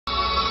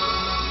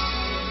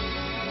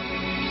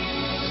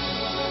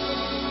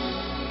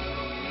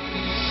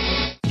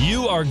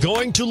are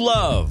going to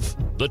love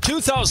the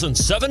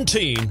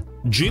 2017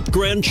 Jeep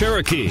Grand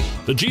Cherokee.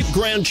 The Jeep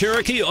Grand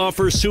Cherokee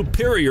offers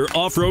superior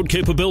off-road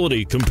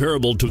capability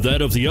comparable to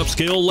that of the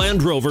upscale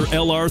Land Rover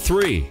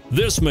LR3.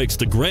 This makes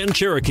the Grand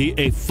Cherokee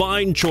a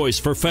fine choice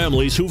for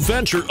families who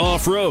venture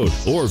off-road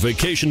or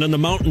vacation in the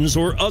mountains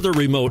or other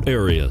remote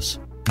areas.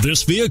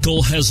 This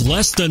vehicle has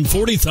less than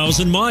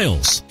 40,000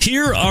 miles.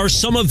 Here are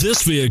some of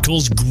this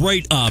vehicle's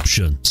great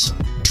options: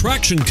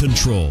 traction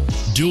control,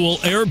 dual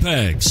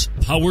airbags,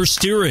 power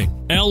steering,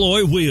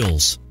 alloy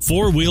wheels,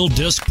 four-wheel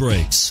disc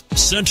brakes,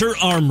 center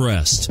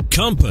armrest,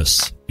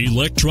 compass,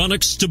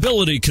 electronic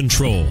stability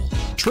control,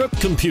 trip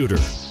computer.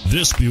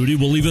 This beauty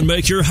will even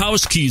make your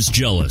house keys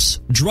jealous.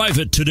 Drive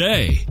it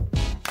today.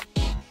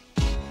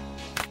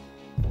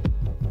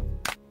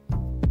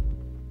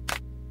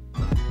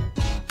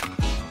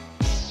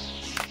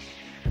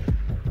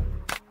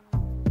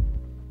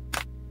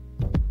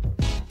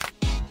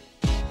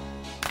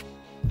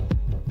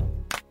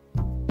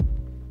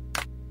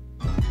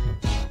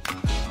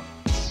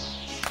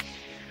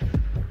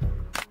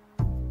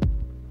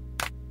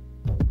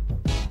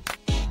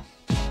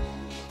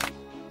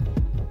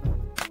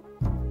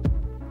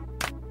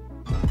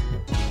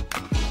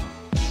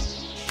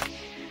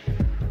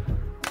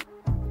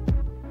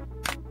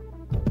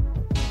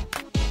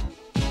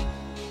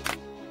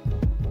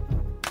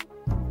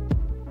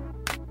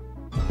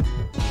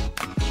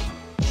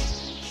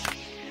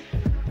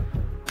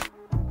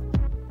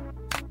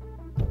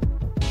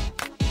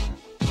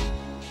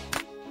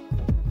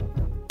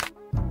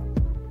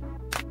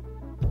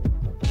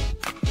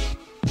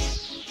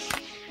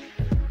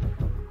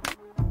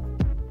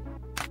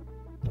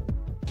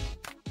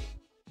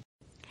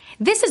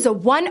 This is a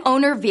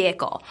one-owner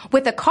vehicle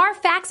with a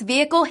Carfax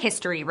Vehicle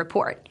History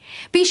Report.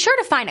 Be sure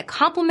to find a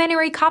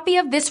complimentary copy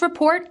of this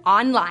report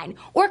online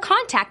or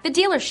contact the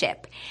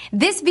dealership.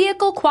 This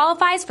vehicle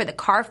qualifies for the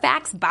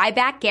Carfax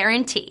Buyback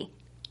Guarantee.